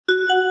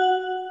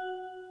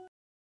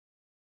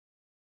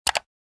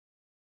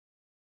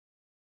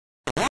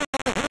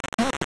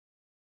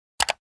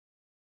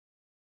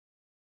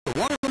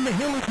the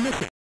hill is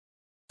missing.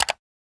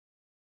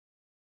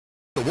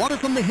 The water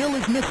from the hill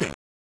is missing.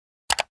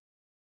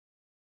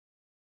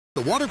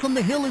 The water from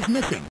the hill is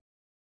missing.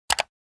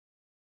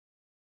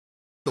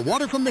 The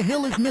water from the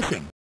hill is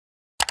missing.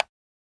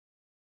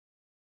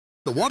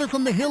 The water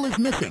from the hill is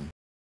missing.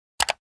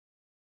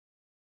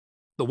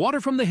 The water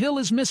from the hill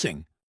is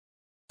missing.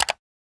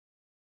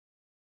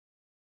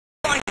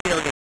 Find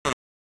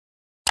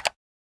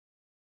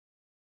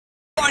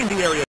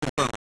the area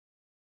confirmer.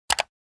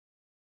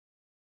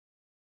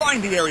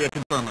 Find the area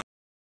confirmer.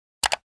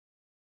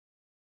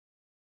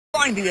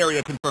 Find the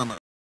area confirmer.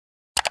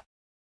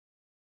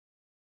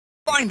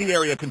 Find the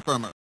area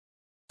confirmer.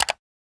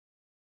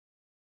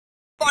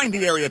 Find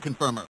the area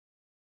confirmer.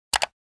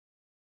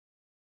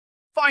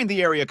 Find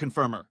the area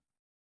confirmer.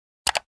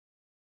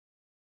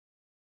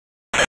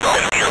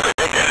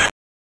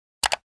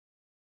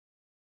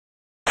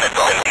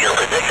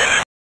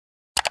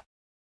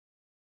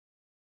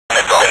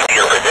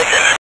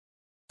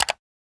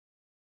 Horrors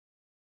are in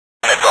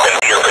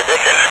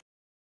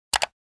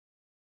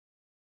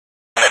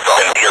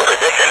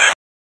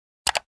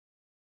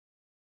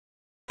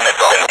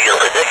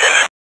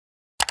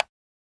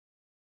store.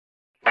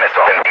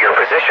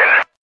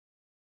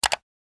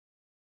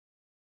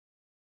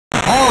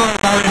 Horrors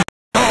are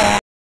in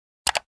store.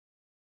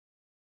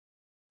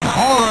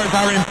 Horrors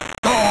are in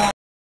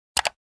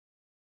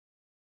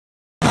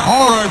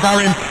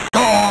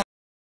store.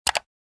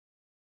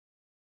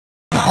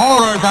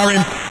 Horrors are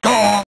in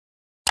store.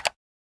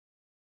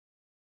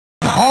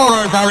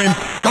 Horrors are in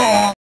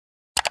store.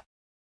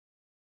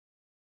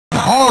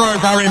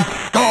 Horrors are in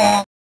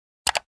store.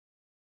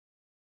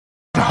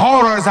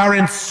 Horrors are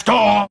in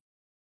store.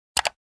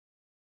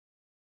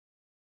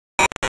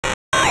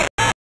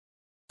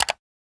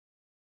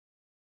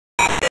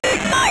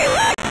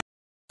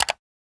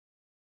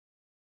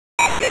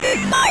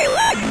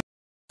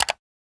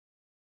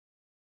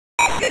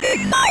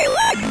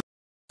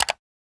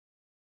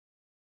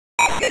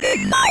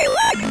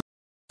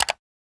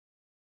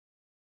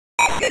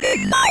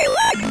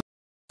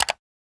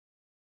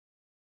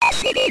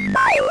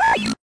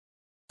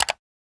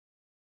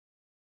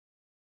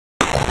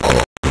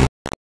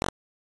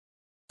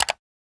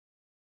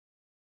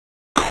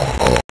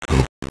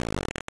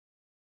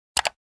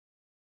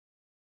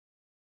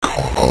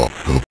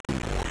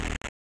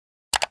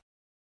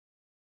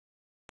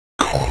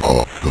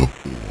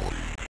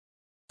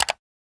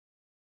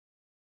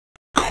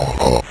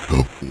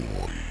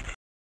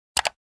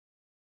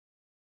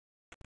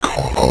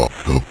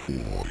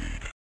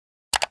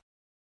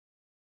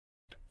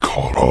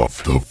 Cut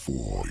off the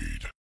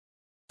void.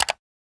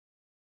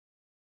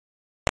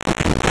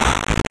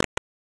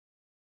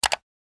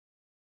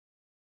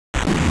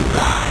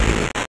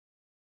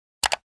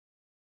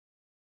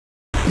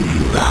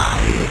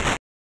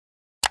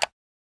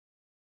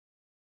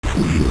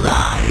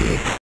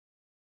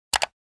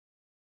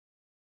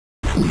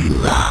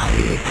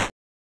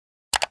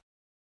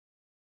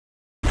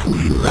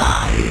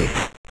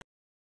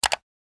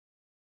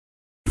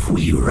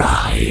 We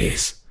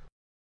rise.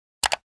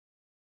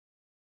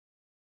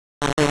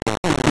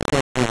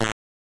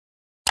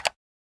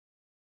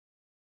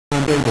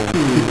 Unable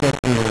to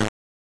detect air.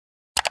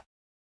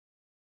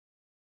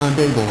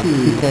 Unable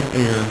to detect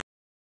air.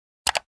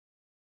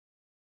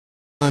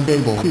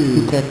 Unable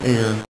to detect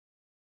air.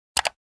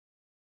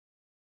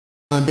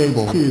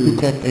 Unable to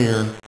detect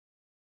air.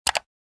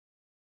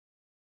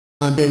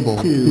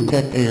 Unable to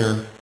detect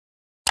air.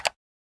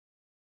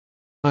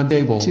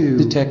 Unable to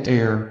detect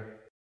air.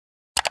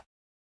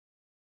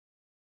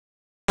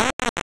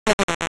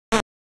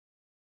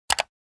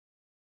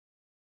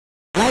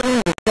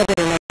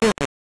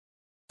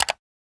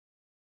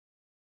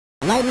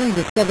 Lightning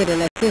discovered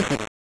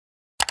electricity.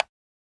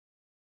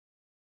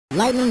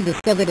 Lightning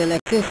discovered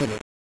electricity.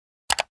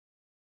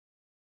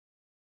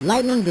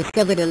 Lightning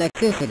discovered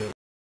electricity.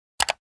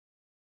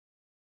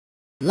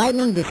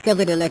 Lightning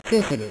discovered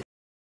electricity.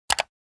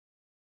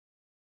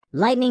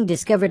 Lightning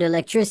discovered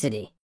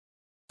electricity.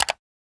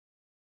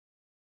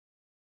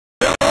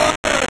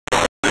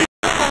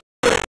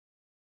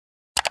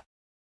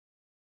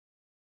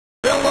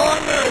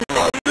 Belonging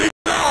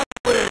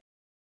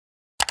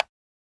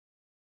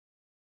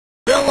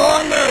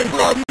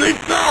from the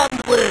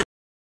sandwich.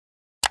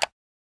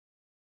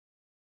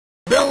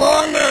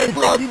 Belonging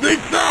from the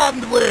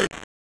sandwich.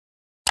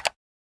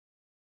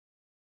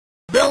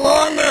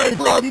 Belonging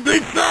from the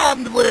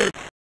sandwich.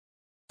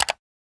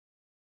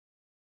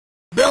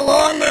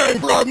 Belonging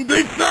from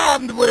the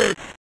sandwich.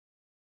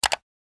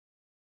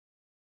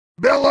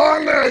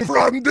 Belonging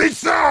from the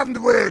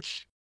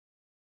sandwich.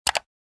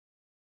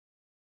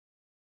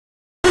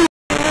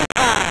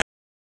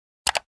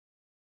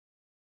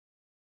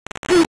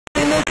 Soup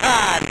in a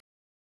can.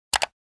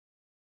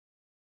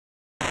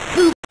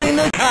 Soup in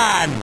a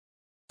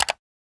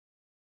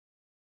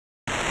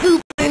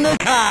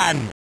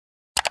can.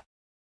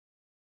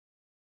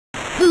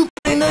 Soup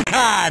in a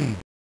can.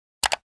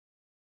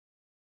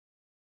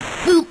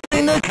 Soup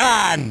in a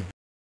can.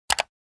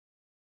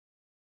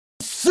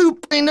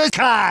 Soup in a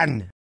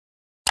can.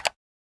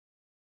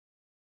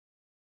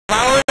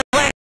 Flower in the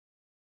plain.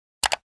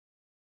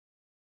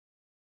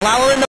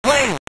 Flower in the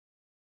plain.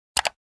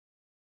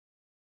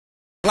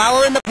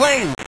 Flower in the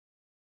plain.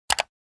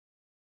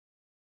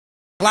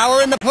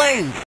 Flower in the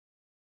plain.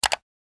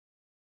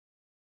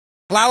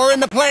 Flower in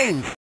the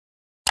plain.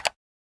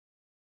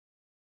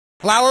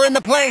 Flower in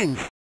the plain.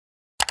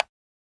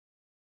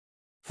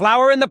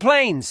 Flower in the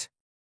plains.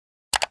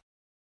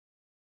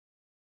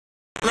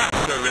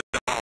 Raptor in the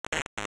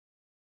volcano.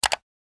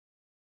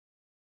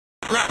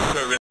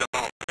 Raptor in the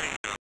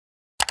volcano.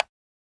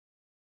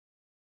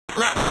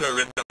 Raptor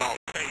in the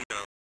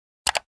volcano.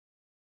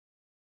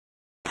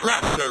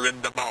 Raptor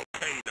in the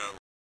volcano.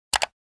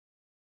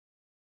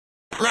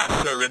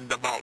 Raptor in the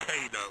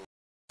volcano.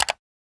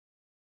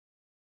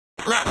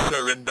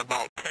 Raptor in the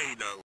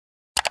volcano.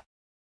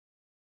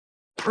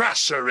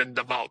 Pressure in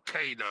the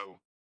volcano.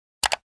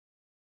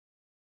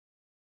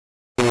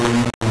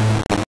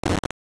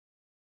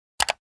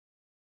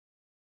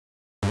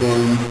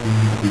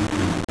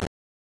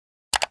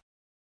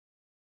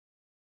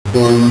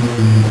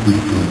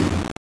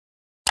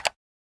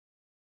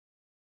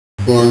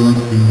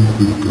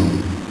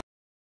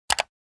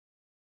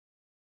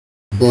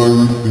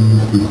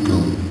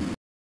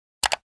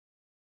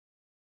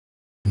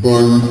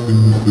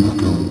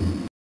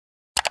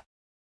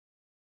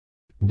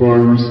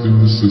 Virus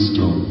in the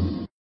system.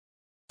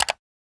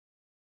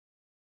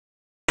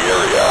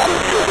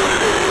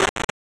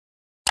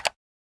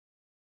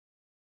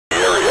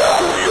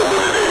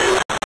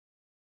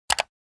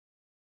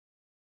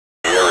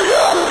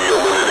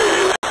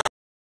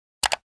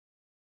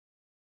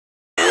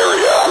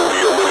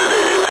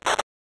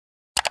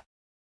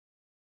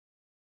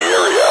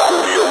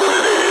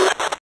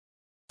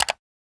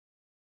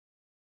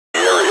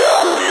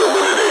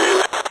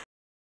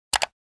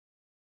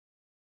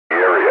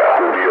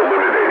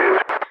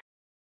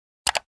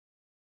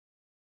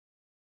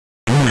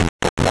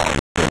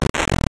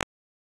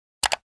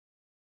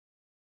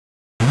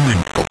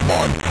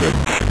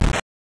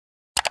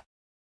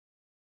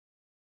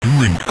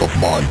 Drink of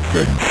my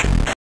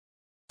vengeance.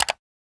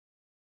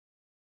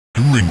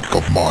 Drink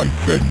of my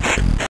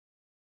vengeance.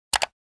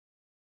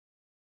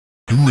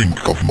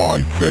 Drink of my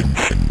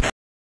vengeance.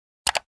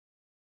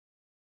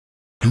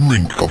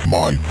 Drink of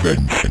my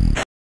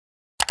vengeance.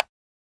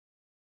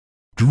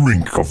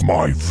 Drink of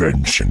my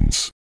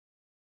vengeance.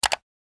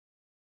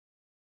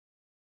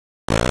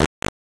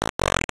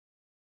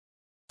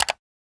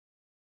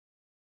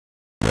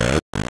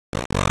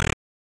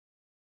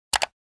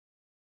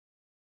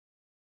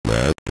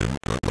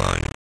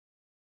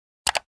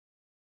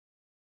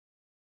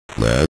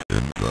 Flat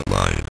in the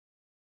line.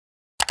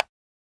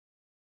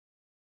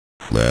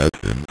 Flat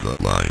in the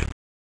line.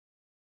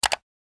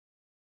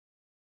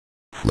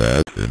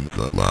 Flat in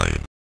the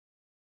line.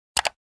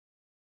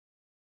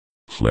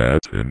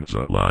 Flat in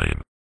the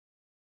line.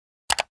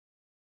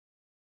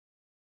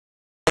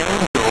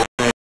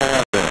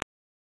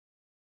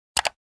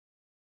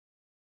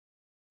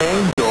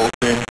 Angels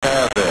in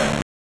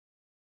heaven.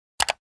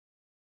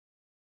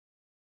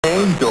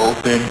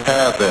 Angels in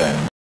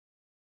heaven.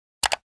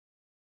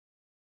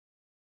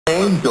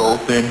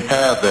 Angels in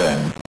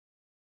heaven.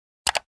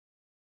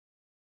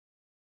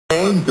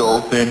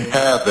 Angels in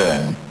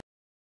heaven.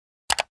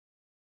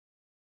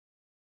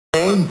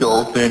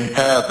 Angels in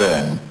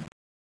heaven.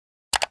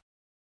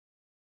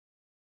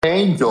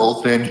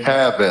 Angels in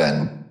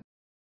heaven.